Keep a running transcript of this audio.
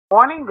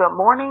Good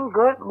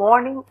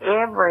morning,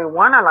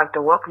 everyone. I'd like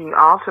to welcome you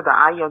all to the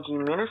ILG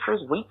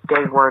Ministries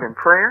weekday word and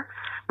prayer.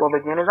 We'll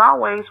begin as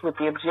always with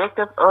the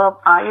objective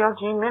of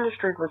ILG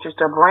Ministries, which is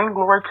to bring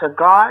glory to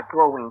God,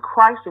 grow in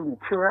Christ, and be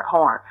pure at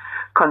heart,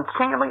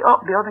 continually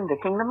upbuilding the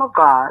kingdom of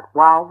God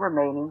while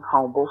remaining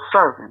humble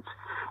servants.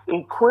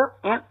 Equip,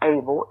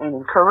 enable, and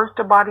encourage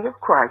the body of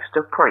Christ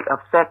to pray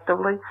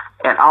effectively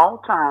at all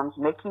times,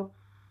 making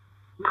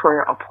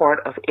prayer a part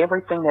of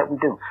everything that we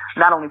do.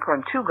 Not only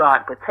praying to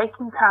God, but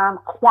taking time,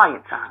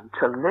 quiet time,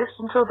 to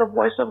listen to the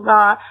voice of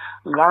God,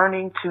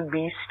 learning to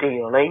be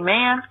still.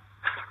 Amen?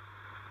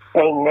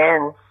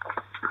 Amen.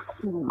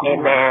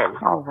 Amen.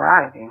 All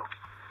righty.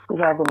 Do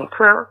you have any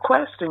prayer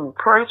requests, any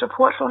praise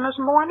reports on this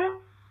morning?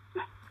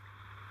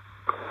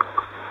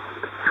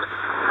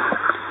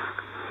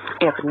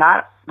 If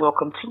not, we'll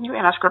continue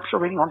in our scripture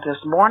reading on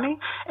this morning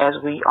as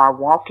we are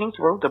walking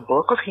through the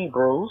book of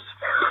Hebrews.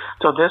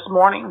 So this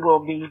morning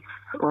we'll be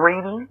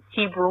reading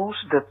Hebrews,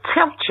 the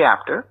 10th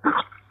chapter.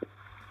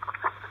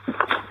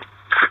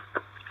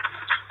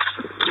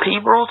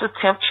 Hebrews, the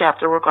 10th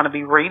chapter, we're going to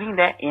be reading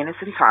that in its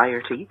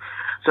entirety.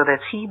 So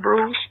that's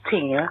Hebrews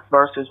 10,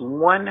 verses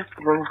 1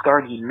 through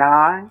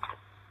 39.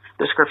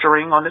 The scripture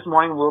reading on this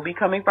morning will be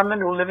coming from the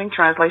New Living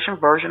Translation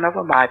version of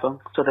the Bible.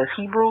 So that's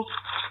Hebrews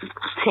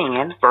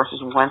 10,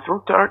 verses 1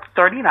 through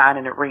 39,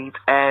 and it reads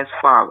as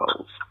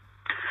follows.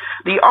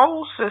 The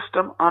old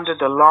system under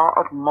the law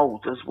of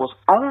Moses was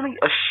only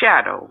a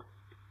shadow,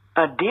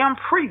 a dim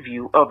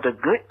preview of the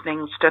good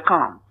things to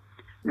come,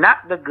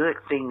 not the good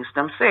things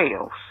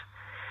themselves.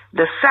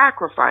 The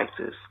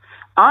sacrifices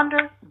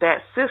under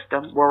that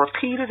system were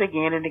repeated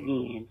again and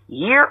again,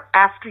 year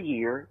after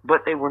year,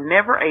 but they were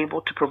never able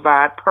to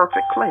provide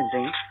perfect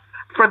cleansing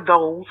for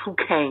those who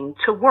came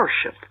to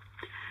worship.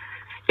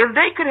 If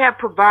they could have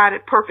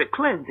provided perfect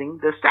cleansing,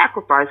 the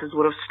sacrifices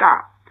would have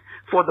stopped,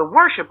 for the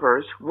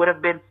worshipers would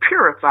have been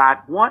purified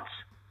once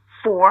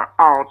for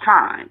all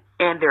time,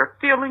 and their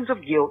feelings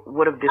of guilt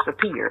would have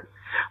disappeared.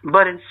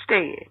 But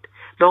instead,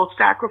 those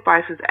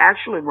sacrifices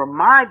actually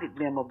reminded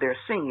them of their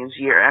sins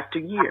year after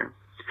year.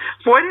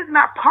 For it is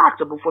not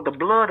possible for the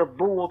blood of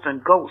bulls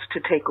and goats to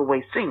take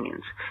away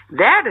sins.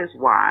 That is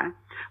why,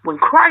 when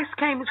Christ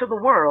came into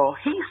the world,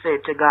 he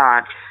said to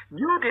God,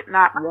 "You did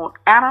not want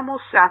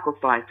animal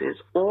sacrifices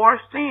or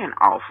sin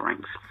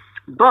offerings,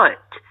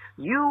 but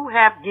you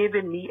have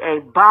given me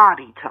a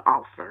body to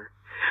offer.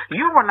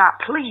 You were not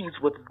pleased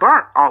with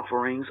burnt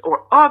offerings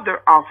or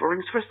other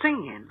offerings for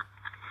sin."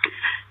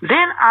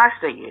 Then I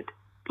said,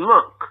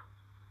 "Look,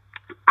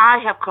 I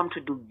have come to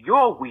do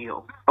your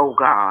will, O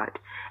God,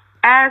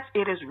 as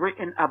it is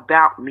written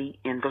about me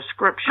in the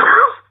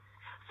scriptures."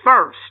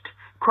 First,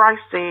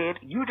 Christ said,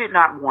 "You did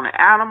not want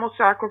animal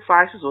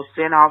sacrifices or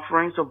sin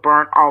offerings or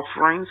burnt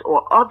offerings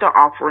or other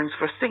offerings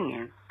for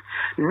sin,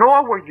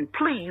 nor were you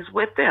pleased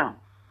with them,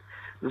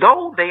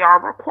 though they are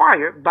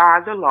required by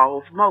the law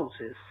of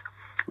Moses."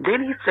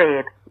 Then he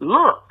said,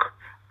 "Look,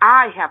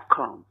 I have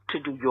come to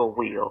do your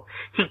will."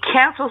 He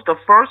cancels the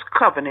first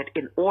covenant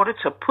in order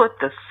to put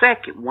the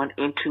second one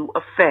into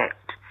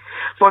effect.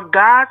 For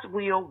God's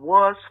will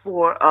was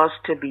for us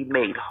to be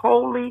made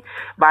holy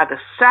by the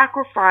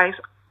sacrifice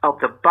of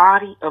the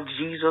body of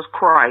Jesus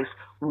Christ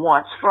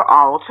once for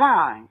all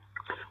time.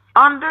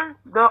 Under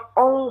the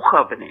old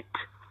covenant,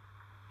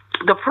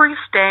 the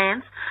priest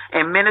stands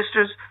and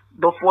ministers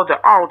before the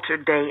altar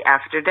day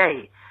after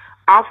day,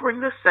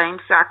 offering the same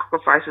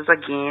sacrifices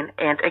again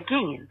and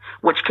again,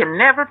 which can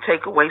never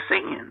take away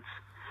sins.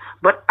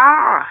 But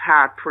our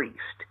high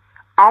priest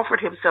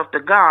offered himself to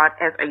God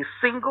as a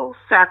single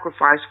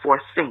sacrifice for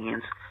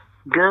sins,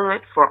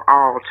 good for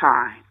all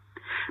time.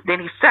 Then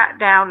he sat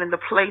down in the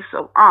place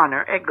of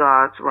honor at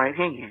God's right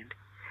hand.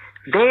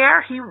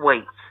 There he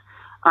waits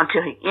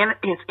until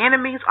his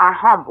enemies are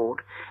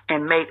humbled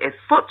and made a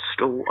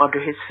footstool under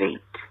his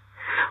feet.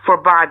 For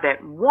by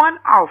that one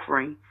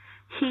offering,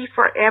 he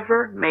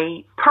forever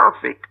made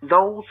perfect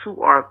those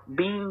who are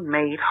being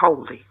made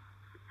holy.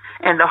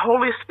 And the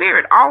Holy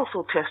Spirit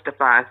also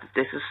testifies that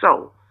this is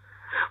so.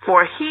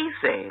 For he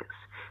says,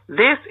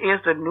 "This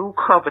is the new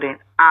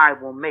covenant I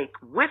will make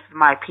with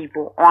my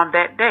people on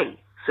that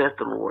day, says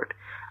the Lord.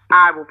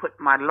 I will put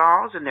my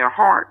laws in their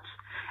hearts,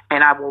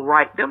 and I will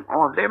write them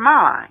on their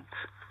minds."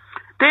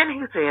 Then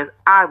he says,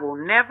 "I will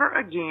never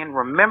again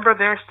remember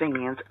their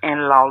sins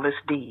and lawless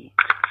deeds."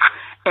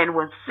 And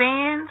when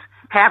sins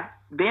have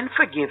been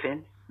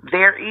forgiven,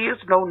 there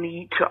is no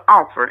need to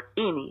offer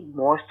any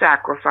more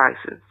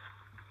sacrifices.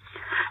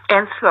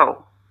 And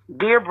so,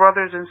 dear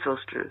brothers and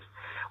sisters,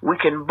 we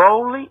can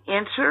boldly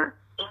enter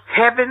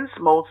heaven's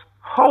most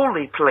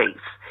holy place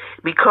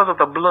because of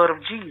the blood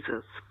of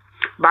Jesus.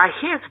 By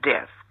his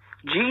death,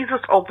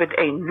 Jesus opened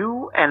a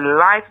new and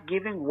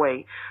life-giving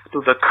way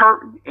through the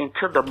curtain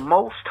into the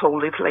most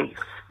holy place.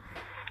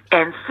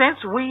 And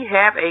since we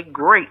have a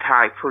great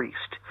high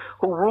priest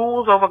who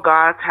rules over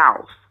God's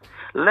house,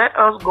 let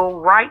us go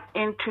right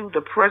into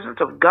the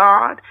presence of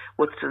God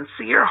with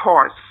sincere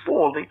hearts,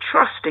 fully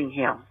trusting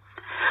him.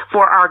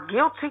 For our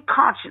guilty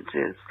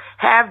consciences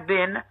have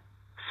been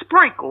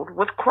sprinkled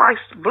with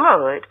Christ's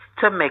blood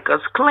to make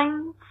us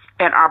clean,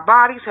 and our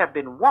bodies have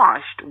been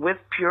washed with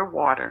pure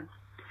water.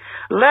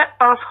 Let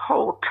us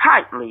hold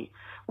tightly,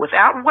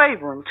 without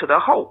wavering, to the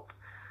hope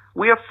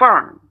we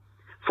affirm,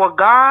 for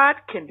God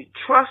can be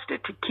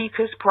trusted to keep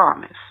his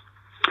promise.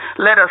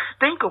 Let us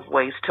think of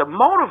ways to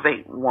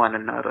motivate one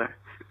another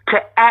to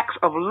acts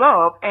of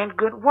love and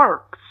good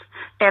works,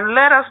 and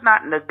let us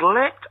not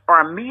neglect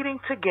our meeting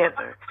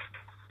together,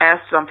 as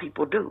some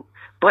people do,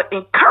 but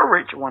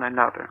encourage one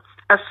another,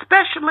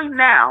 especially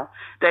now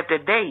that the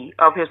day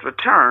of his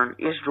return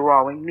is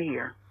drawing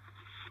near.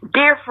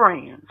 Dear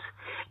friends,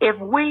 if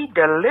we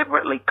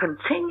deliberately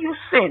continue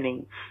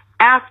sinning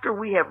after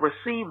we have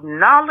received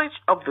knowledge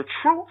of the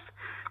truth,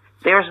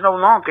 there is no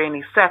longer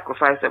any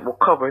sacrifice that will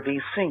cover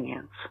these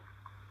sins.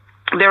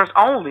 There is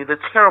only the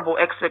terrible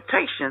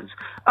expectations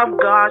of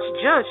God's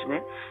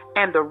judgment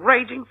and the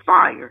raging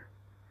fire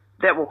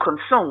that will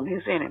consume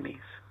his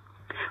enemies.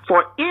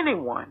 For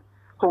anyone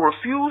who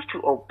refused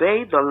to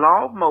obey the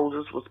law of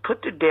Moses was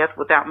put to death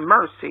without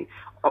mercy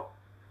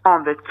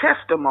on the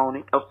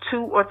testimony of 2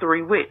 or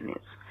 3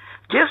 witnesses.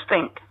 Just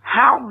think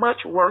how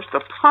much worse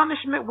the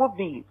punishment will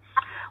be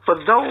for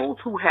those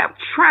who have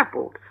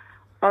trampled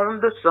on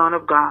the Son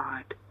of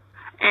God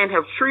and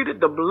have treated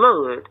the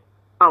blood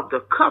of the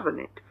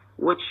covenant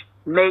which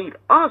made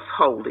us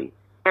holy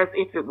as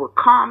if it were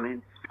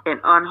common and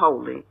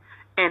unholy,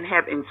 and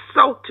have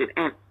insulted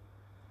and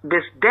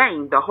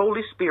disdained the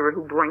Holy Spirit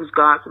who brings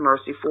God's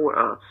mercy for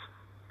us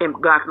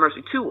and God's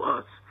mercy to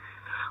us.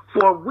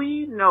 For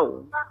we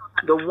know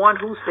the one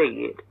who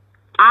said,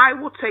 I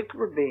will take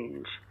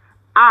revenge,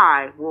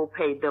 I will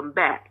pay them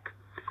back.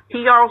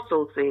 He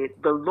also said,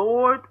 the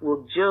Lord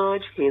will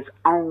judge his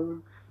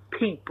own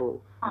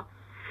people.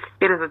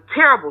 It is a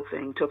terrible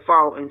thing to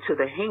fall into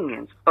the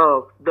hands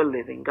of the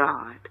living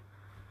God.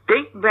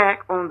 Think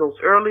back on those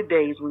early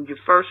days when you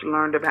first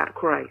learned about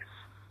Christ.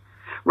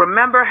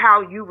 Remember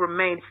how you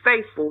remained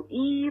faithful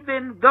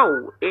even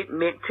though it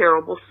meant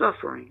terrible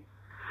suffering.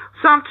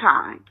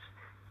 Sometimes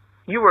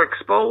you were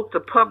exposed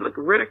to public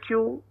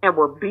ridicule and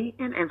were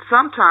beaten, and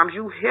sometimes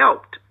you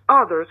helped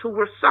others who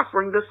were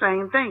suffering the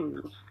same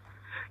things.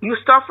 You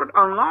suffered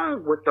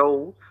along with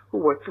those who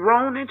were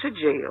thrown into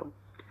jail.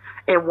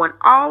 And when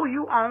all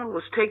you owned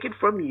was taken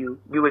from you,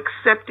 you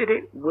accepted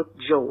it with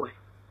joy.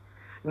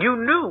 You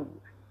knew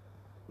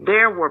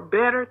there were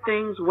better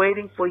things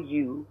waiting for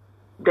you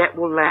that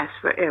will last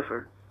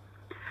forever.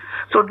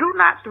 So do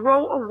not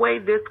throw away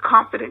this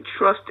confident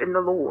trust in the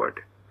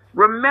Lord.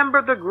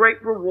 Remember the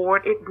great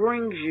reward it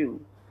brings you.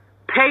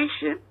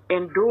 Patient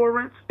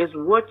endurance is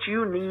what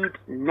you need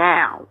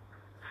now,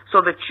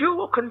 so that you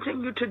will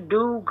continue to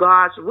do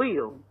God's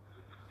will.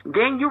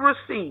 Then you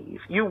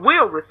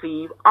will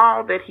receive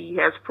all that he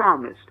has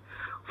promised.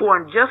 For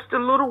in just a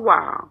little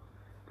while,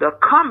 the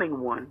coming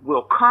one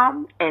will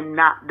come and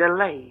not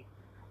delay.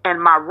 And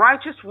my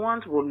righteous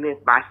ones will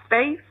live by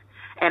faith,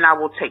 and I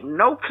will take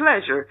no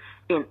pleasure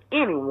in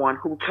anyone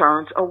who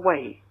turns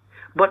away.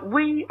 But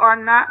we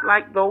are not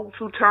like those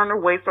who turn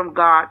away from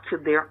God to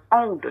their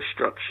own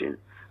destruction.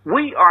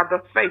 We are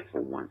the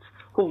faithful ones,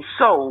 whose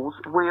souls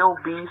will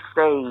be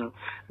saved.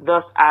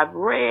 Thus I've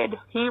read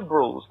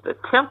Hebrews, the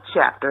 10th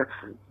chapter,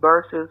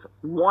 verses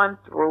 1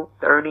 through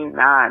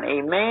 39.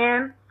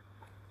 Amen.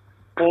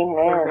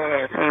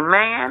 Amen.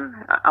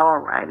 Amen. All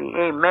righty.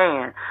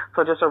 Amen.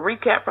 So just a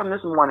recap from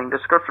this morning. The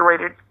scripture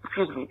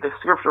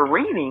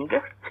reading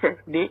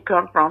did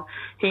come from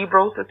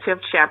Hebrews, the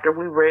 10th chapter.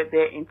 We read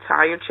that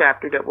entire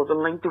chapter. That was a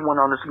lengthy one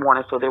on this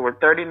morning. So there were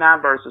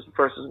 39 verses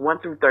 1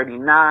 through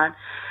 39.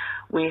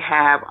 We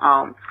have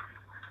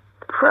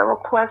prayer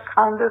requests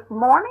on this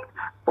morning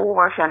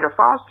for Chandra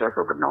Foster,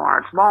 for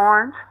Bernard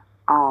Barnes,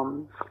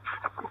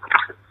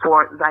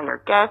 for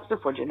Zaire Gaston,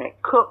 for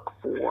Jeanette Cook,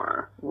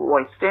 for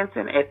Roy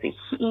Stinson, Essie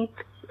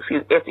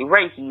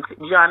Ray Heath,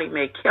 Johnny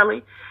Mae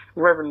Kelly,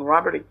 Reverend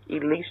Robert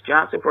Elise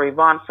Johnson, for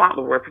Yvonne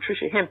Fauntleroy,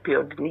 Patricia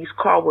Hemphill, Denise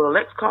Caldwell,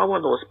 Lex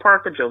Caldwell, Lois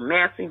Parker, Joe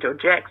Massey, Joe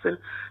Jackson,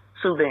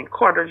 Suzanne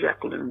Carter,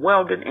 Jacqueline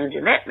Weldon, and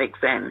Jeanette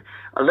McFadden,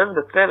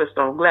 Elizabeth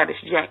Featherstone, Gladys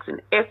Jackson,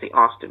 Essie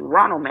Austin,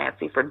 Ronald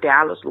Massey, for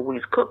Dallas,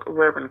 Louise Cook,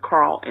 Reverend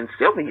Carl and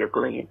Sylvia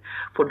Glenn,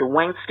 for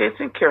Dwayne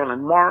Stinson,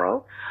 Carolyn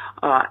Morrow,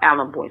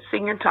 Alan Boyd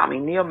Sr., Tommy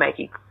Neal,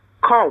 Maggie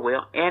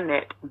Caldwell,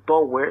 Annette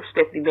Bower,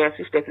 Stephanie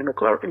Massey, Stephanie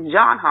McClurkin,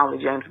 John Holly,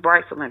 James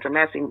Bryce, Solandra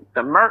Massey,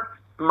 the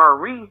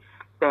Marie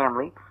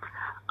family,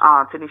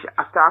 Tanisha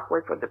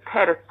Astockway, for the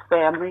Pettis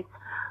family,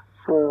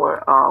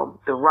 for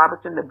the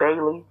Robertson, the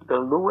Bailey, the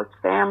Lewis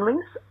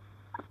families,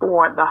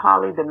 for the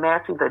Holly, the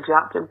Massey, the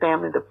Johnson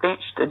family, the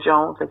Finch, the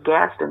Jones, the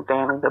Gaston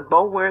family, the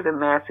Bower, the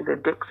Massey, the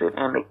Dixon,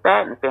 and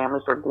McFadden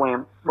families, for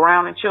Gwen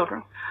Brown and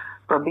children,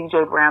 for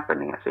B.J. Brown, for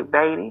Nancy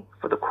Beatty,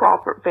 for the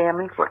Crawford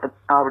family, for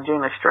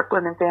Regina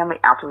Strickland and family,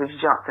 Altavish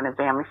Johnson and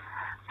family,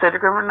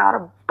 Cedric and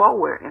Renata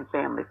Bower and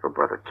family, for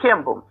Brother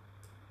Kimball,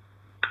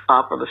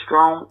 for the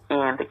Strong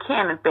and the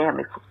Cannon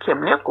family, for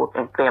Kim Nichols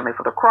and family,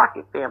 for the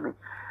Crockett family,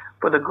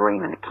 for the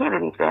Green and the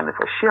Kennedy family,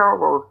 for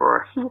Cheryl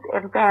Roseborough Heath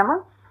and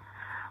family,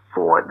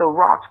 for the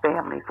Ross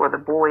family, for the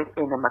Boyd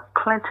and the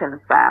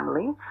McClinton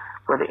family,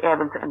 for the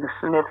Evans and the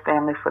Smith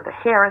family, for the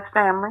Harris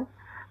family,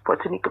 for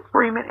Tanika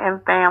Freeman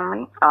and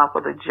family,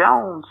 for the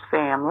Jones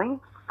family,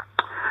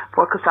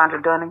 for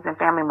Cassandra Dunnings and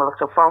family,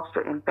 Melissa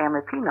Foster and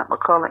family, Peanut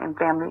McCullough and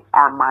family,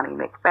 Armani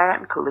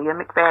McFadden, Kalia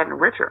McFadden,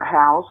 Richard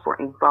Howes, for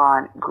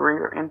Yvonne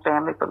Greer and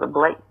family, for the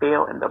Blake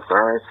Bell and the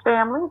Burris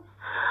family,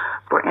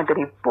 for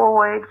Anthony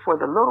Boyd, for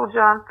the Little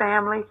John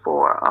family,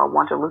 for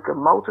Wanda Luca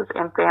Moses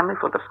and family,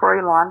 for the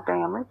Freylon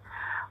family,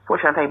 for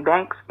Shantae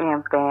Banks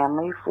and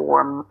family,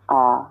 for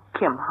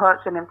Kim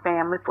Hudson and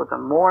family, for the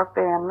Moore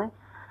family,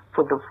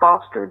 for the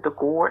Foster, the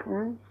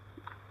Gordon,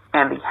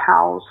 and the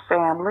Howes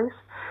families,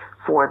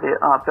 for the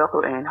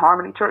Bethel and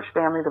Harmony Church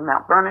family, the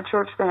Mount Vernon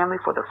Church family,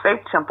 for the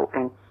Faith Temple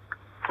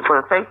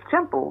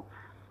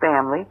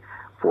family,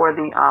 for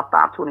the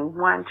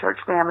 521 Church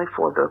family,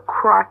 for the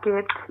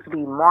Crockett,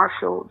 the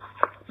Marshall,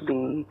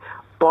 the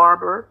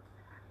Barber,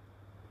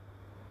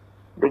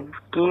 the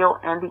Gill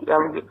and the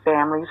Elliott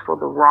families, for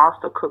the Ross,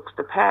 the Cooks,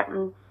 the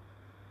Patton,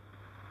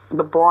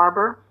 the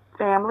Barber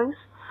families,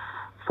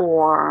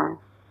 for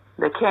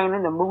the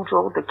Canaan, the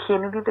Mudrow, the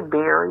Kennedy, the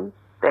Berry,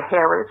 the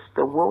Harris,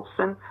 the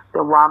Wilson, the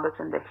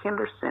Robinson, the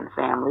Henderson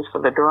families, for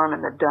the Durham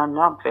and the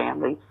Dunlop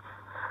families,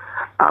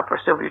 for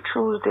Sylvia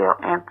Truesdale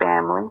and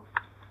family,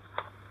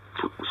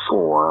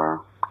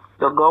 for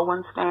the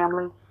Goins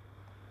family,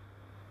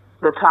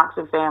 the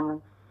Thompson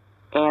family,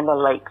 and the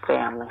Lake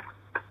family.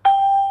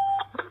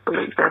 I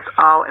believe that's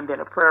all. And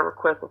then a prayer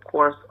request, of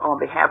course, on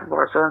behalf of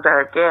our son,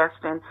 Eric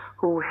Gaston,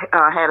 who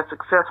had a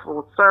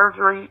successful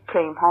surgery,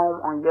 came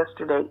home on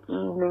yesterday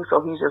evening,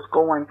 so he's just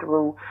going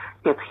through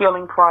his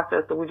healing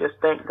process. So we just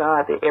thank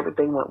God that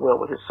everything went well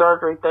with his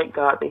surgery. Thank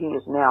God that he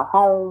is now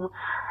home.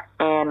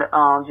 And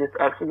just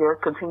asking your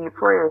continued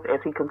prayers as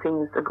he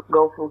continues to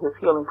go through his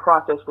healing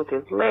process with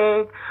his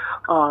leg.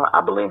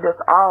 I believe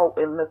that's all,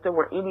 unless there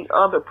were any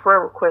other prayer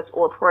requests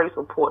or praise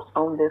reports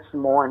on this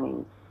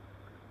morning.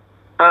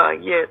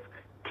 Yes.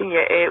 Can you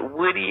add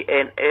Woody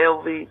and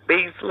Elvie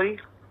Beasley?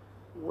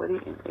 Woody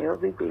and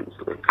Elvie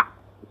Beasley.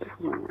 Yes,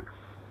 ma'am.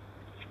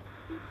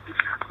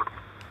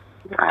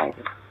 Right.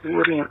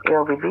 Woody and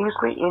Elvie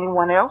Beasley.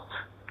 Anyone else?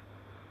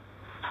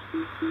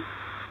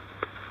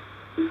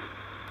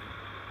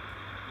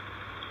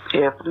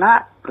 If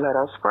not, let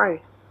us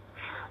pray.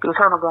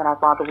 Eternal God, our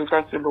Father, we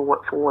thank you, Lord,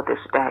 for this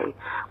day.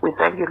 We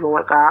thank you,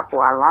 Lord God,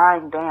 for our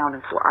lying down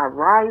and for our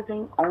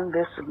rising on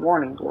this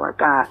morning, Lord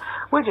God.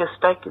 We just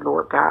thank you,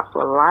 Lord God,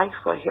 for life,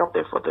 for health,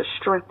 and for the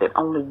strength that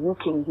only you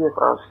can give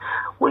us.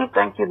 We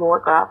thank you,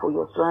 Lord God, for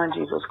your Son,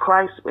 Jesus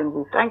Christ, and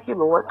we thank you,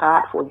 Lord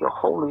God, for your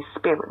Holy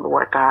Spirit,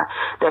 Lord God,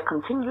 that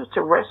continues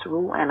to rest,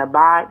 rule, and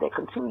abide, that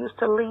continues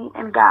to lead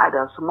and guide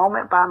us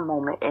moment by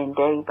moment and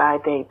day by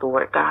day,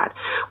 Lord God.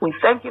 We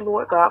thank you,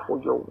 Lord God,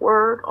 for your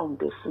word on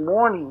this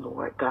morning,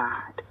 Lord God.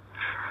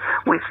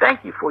 We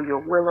thank you for your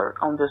word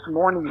on this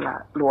morning,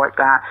 Lord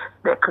God,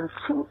 that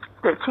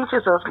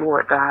teaches us,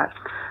 Lord God,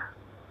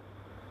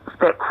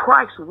 that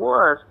Christ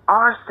was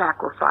our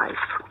sacrifice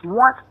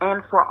once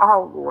and for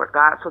all, Lord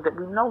God, so that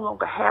we no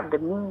longer have the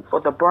need for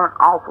the burnt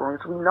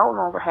offerings. We no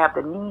longer have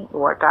the need,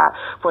 Lord God,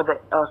 for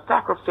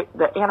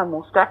the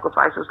animal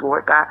sacrifices,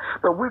 Lord God.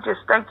 But we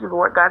just thank you,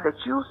 Lord God, that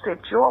you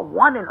sent your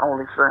one and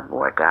only Son,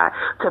 Lord God,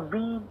 to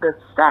be the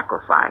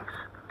sacrifice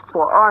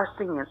for our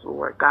sins,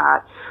 Lord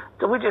God.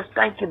 So we just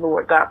thank you,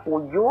 Lord God,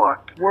 for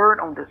your word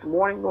on this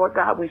morning, Lord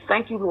God. We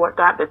thank you, Lord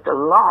God, that the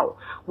law,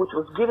 which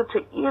was given to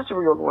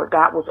Israel, Lord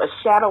God, was a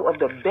shadow of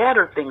the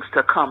better things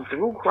to come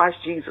through Christ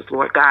Jesus,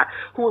 Lord God,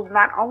 who is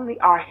not only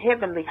our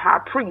heavenly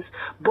high priest,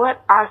 but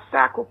our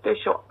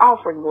sacrificial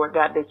offering, Lord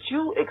God, that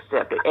you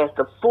accepted as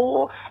the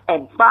full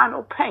and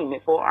final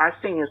payment for our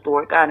sins,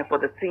 Lord God, and for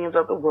the sins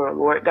of the world,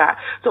 Lord God.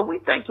 So we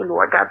thank you,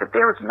 Lord God, that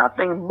there is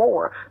nothing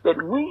more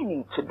that we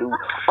need to do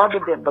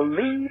other than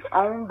believe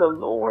on the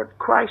Lord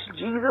Christ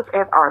Jesus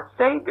as our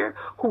Savior,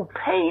 who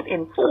paid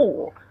in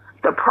full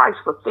the price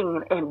for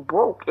sin and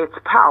broke its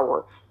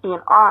power in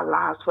our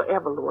lives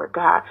forever, Lord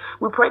God.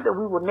 We pray that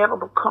we will never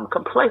become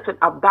complacent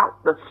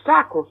about the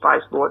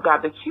sacrifice, Lord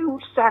God, the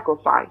huge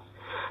sacrifice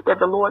that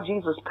the Lord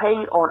Jesus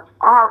paid on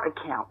our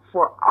account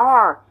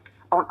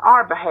on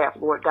our behalf,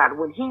 Lord God,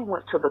 when he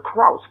went to the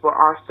cross for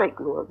our sake,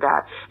 Lord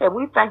God. And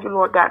we thank you,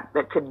 Lord God,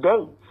 that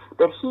today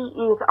that he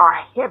is our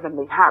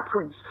heavenly high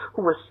priest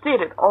who is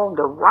seated on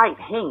the right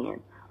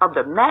hand of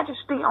the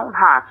majesty on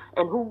high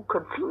and who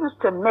continues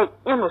to make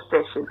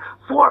intercession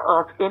for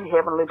us in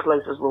heavenly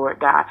places, Lord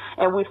God.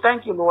 And we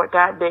thank you, Lord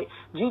God, that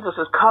Jesus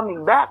is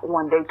coming back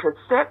one day to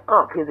set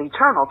up his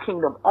eternal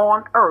kingdom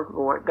on earth,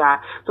 Lord God.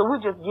 So we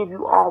just give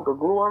you all the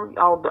glory,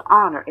 all the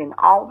honor, and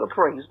all the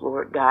praise,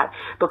 Lord God,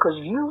 because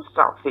you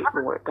saw fit,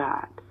 Lord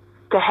God,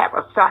 to have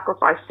a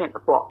sacrifice sent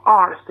for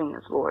our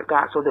sins, Lord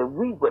God, so that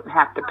we wouldn't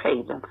have to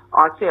pay them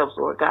ourselves,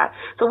 Lord God.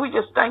 So we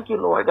just thank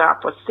you, Lord God,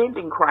 for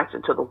sending Christ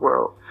into the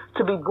world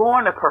to be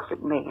born a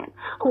perfect man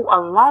who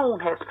alone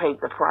has paid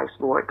the price,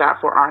 Lord God,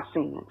 for our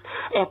sins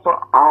and for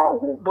all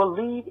who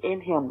believe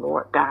in him,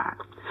 Lord God.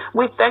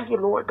 We thank you,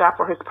 Lord God,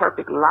 for his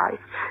perfect life,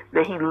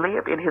 that he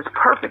lived in his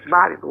perfect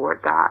body,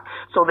 Lord God,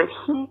 so that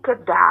he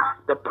could die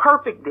the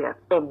perfect death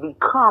and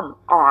become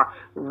our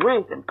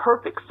risen,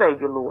 perfect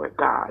Savior, Lord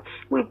God.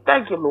 We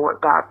thank you, Lord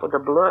God, for the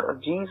blood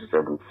of Jesus,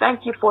 and we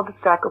thank you for the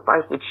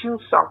sacrifice that you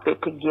saw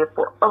fit to give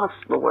for us,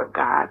 Lord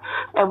God.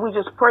 And we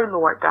just pray,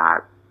 Lord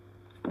God,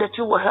 that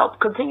you will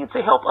continue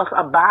to help us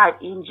abide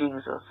in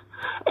Jesus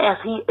as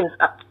he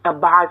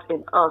abides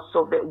in us,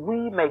 so that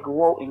we may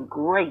grow in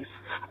grace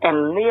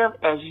and live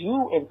as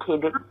you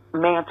intended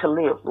man to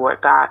live, Lord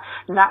God,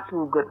 not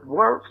through good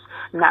works,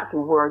 not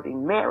through worthy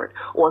merit,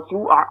 or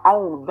through our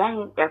own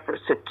vain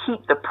efforts to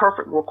keep the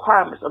perfect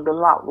requirements of the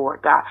law,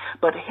 Lord God,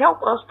 but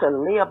help us to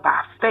live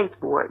by faith,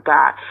 Lord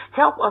God.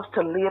 Help us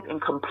to live in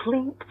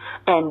complete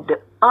and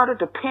utter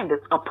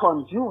dependence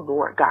upon you,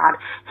 Lord God.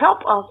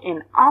 Help us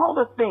in all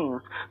the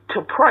things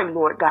to pray,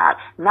 Lord God,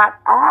 not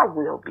our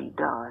will be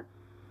done,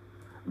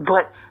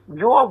 but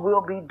your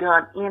will be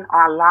done in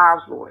our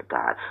lives, Lord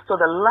God. So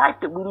the life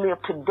that we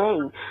live today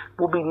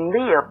will be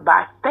lived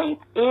by faith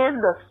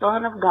in the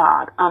Son of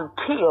God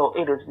until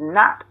it is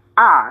not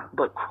I,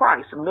 but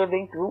Christ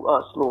living through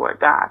us, Lord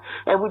God.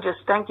 And we just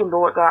thank you,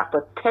 Lord God,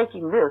 for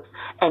taking this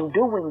and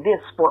doing this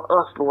for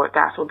us, Lord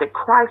God, so that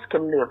Christ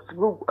can live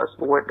through us,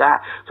 Lord God,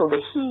 so that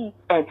he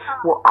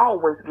will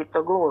always get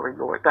the glory,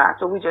 Lord God.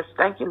 So we just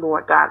thank you,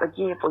 Lord God,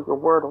 again for your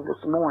word on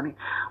this morning.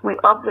 We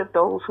uplift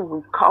those who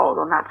we've called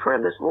on our prayer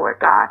list, Lord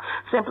God,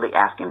 simply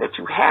asking that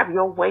you have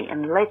your way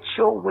and let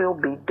your will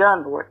be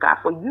done, Lord God,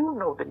 for you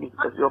know the needs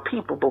of your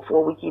people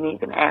before we can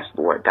even ask,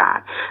 Lord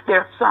God. There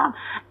are some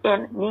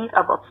in need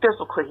of a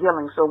physical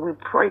healing, so we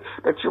pray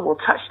that you will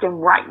touch them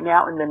right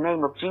now in the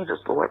name of Jesus,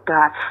 Lord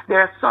God.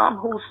 There are some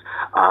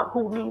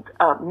who need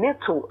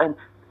mental and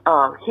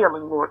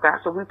healing, Lord God.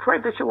 So we pray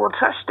that you will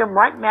touch them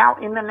right now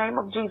in the name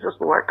of Jesus,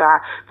 Lord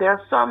God. There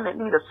are some that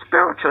need a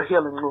spiritual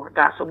healing, Lord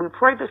God. So we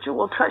pray that you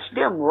will touch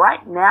them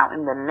right now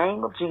in the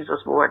name of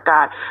Jesus, Lord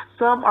God.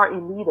 Some are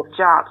in need of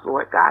jobs,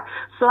 Lord God.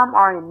 Some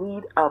are in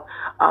need of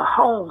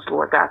homes,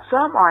 Lord God.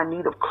 Some are in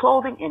need of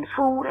clothing and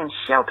food and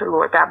shelter,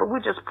 Lord God. But we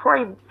just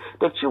pray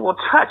that you will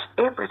touch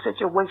every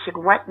situation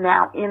right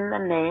now in the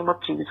name of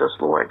Jesus,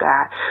 Lord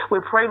God. We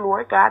pray,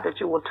 Lord God, that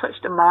you will touch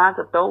the minds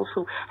of those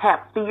who have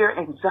fear,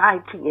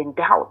 anxiety, and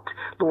doubt,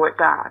 Lord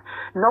God,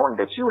 knowing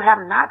that you have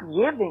not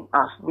given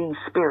us these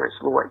spirits,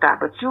 Lord God,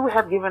 but you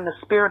have given the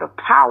spirit of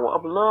power,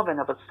 of love, and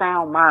of a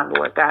sound mind,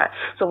 Lord God.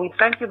 So we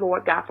thank you,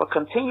 Lord God, for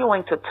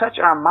continuing to touch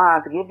our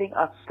minds, giving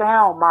us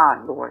sound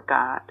mind, Lord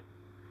God.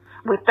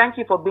 We thank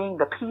you for being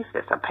the peace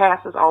that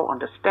surpasses all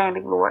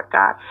understanding, Lord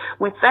God.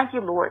 We thank you,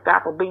 Lord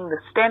God, for being the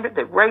standard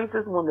that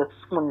raises when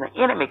the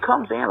enemy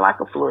comes in like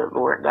a flood,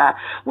 Lord God.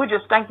 We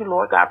just thank you,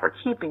 Lord God, for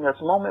keeping us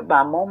moment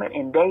by moment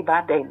and day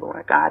by day,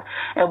 Lord God.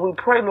 And we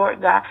pray,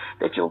 Lord God,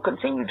 that you'll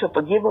continue to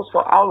forgive us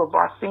for all of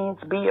our sins,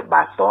 be it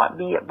by thought,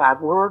 be it by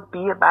word,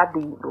 be it by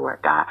deed, Lord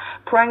God.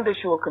 Praying that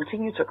you will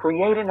continue to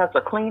create in us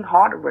a clean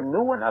heart and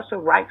renew in us a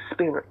right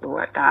spirit,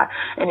 Lord God.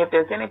 And if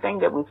there's anything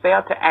that we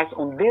fail to act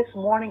on this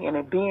morning and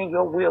it being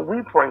your will,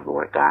 we pray,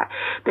 Lord God,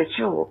 that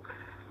you will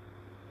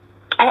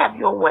have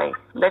your way.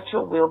 Let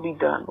your will be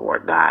done,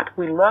 Lord God.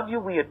 We love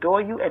you, we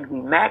adore you, and we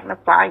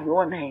magnify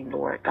your name,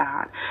 Lord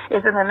God.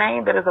 It's in the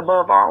name that is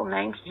above all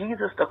names,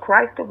 Jesus the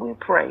Christ, that we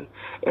pray,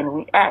 and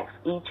we ask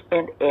each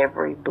and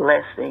every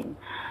blessing.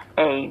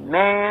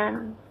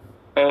 Amen,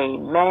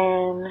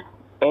 amen,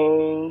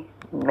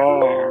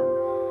 amen.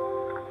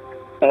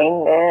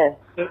 Amen.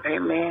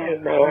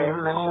 Amen.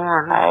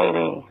 Amen.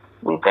 Heidi,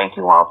 we thank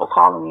you all for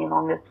calling in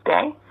on this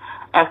day.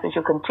 Ask that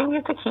you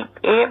continue to keep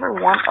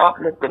everyone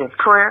uplifted in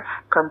prayer.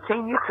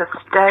 Continue to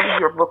study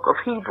your book of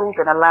Hebrews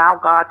and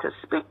allow God to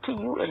speak to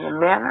you in the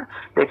manner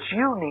that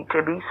you need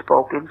to be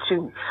spoken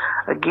to.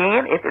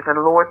 Again, if it's in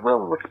the Lord's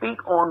will, we'll speak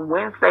on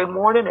Wednesday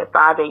morning at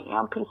 5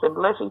 a.m. Peace and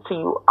blessing to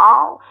you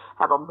all.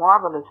 Have a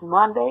marvelous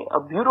Monday, a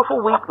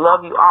beautiful week.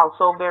 Love you all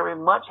so very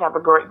much. Have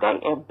a great day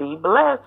and be blessed.